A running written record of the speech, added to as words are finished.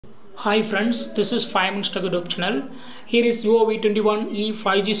Hi friends, this is 5 Minutes Tech YouTube channel. Here is Vivo V21e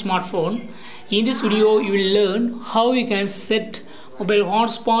 5G smartphone. In this video, you will learn how you can set mobile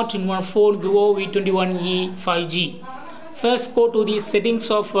hotspot in your phone Vivo V21e 5G. First, go to the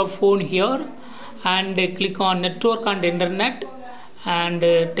settings of your phone here and click on Network and Internet and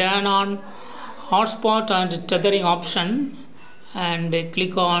turn on hotspot and tethering option and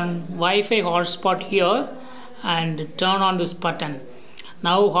click on Wi-Fi hotspot here and turn on this button.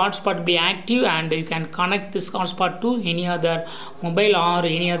 Now hotspot will be active and you can connect this hotspot to any other mobile or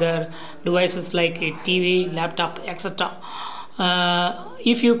any other devices like a TV, laptop, etc.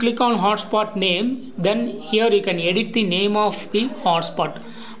 If you click on hotspot name, then here you can edit the name of the hotspot.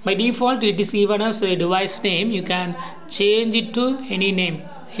 By default it is given as a device name. You can change it to any name.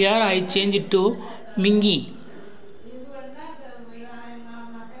 Here I change it to Mingy.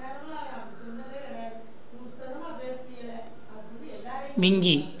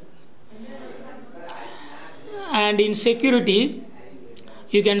 Mingy. And in security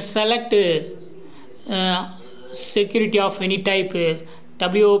you can select security of any type,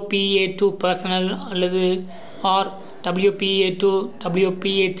 WPA2 personal or WPA2,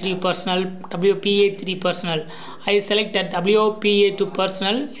 WPA3 personal, WPA3 personal. I select that WPA2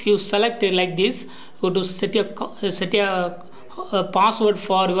 personal. If you select it like this, go to set a password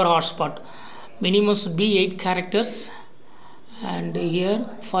for your hotspot. Minimum should be 8 characters. And here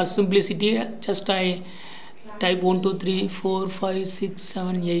for simplicity just I type 1 2 3 4 5 6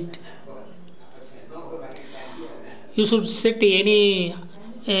 7 8. You should set any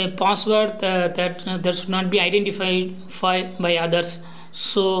password that should not be identified by others.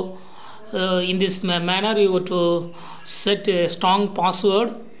 So in this manner you have to set a strong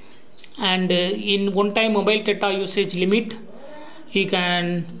password, and in one-time mobile data usage limit you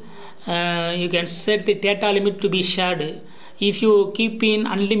can set the data limit to be shared. If you keep in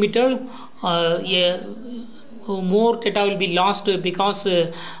unlimited, more data will be lost because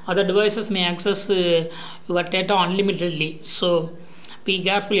other devices may access your data unlimitedly. So be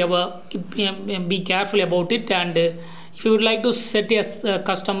careful about it. And if you would like to set a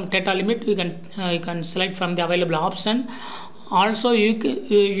custom data limit, you can select from the available option. Also,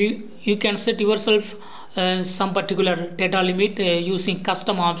 you can set yourself some particular data limit using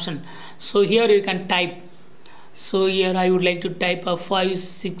custom option. So here you can type. So here I would like to type a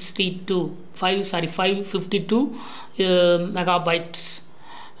 552 megabytes,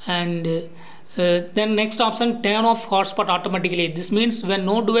 and then next option, turn off hotspot automatically. This means when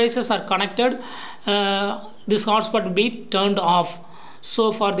no devices are connected, this hotspot will be turned off.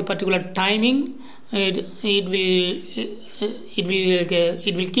 So for the particular timing, it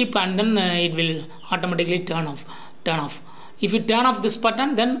will keep, and then it will automatically turn off. If you turn off this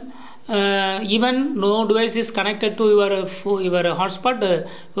button, then even no device is connected to your hotspot,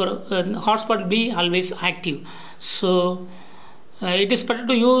 your hotspot will be always active. So it is better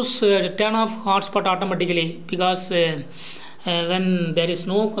to use turn off hotspot automatically, because when there is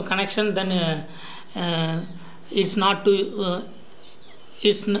no connection, then it's not to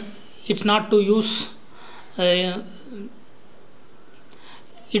use.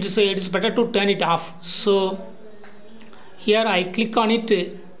 It is better to turn it off. So here I click on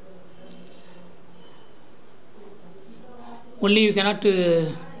it. Only you cannot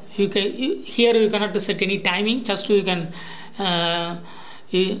here you cannot set any timing. Just you can turn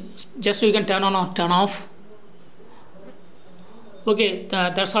on or turn off. Okay,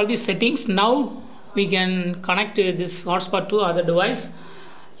 that's all the settings. Now we can connect this hotspot to other device.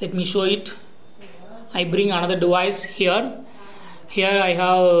 Let me show it. I bring another device here. Here I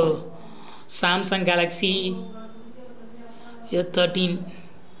have Samsung Galaxy A13.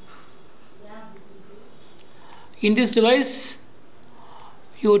 In this device,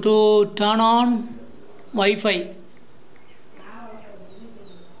 you have to turn on Wi-Fi.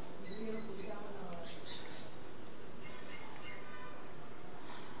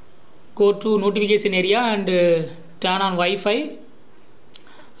 Go to notification area and turn on Wi-Fi,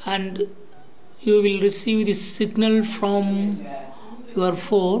 and you will receive the signal from your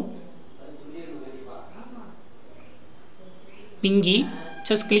phone. Mingy,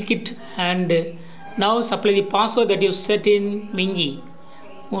 just click it and now supply the password that you set in Mingy.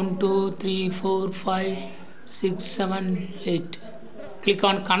 1 2 3 4 5 6 7 8. Click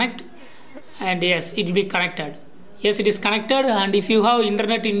on connect, and yes, it will be connected. Yes, it is connected. And if you have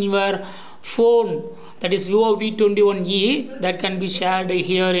internet in your phone, that is Vivo V21e, that can be shared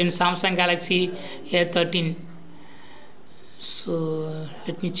here in Samsung Galaxy A13. So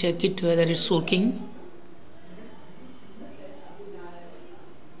let me check it whether it's working.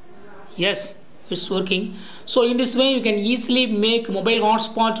 Yes, it's working. So in this way you can easily make mobile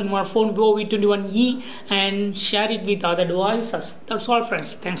hotspot in your phone Vivo V21e and share it with other devices. That's all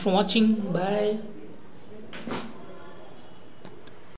friends. Thanks for watching. Bye.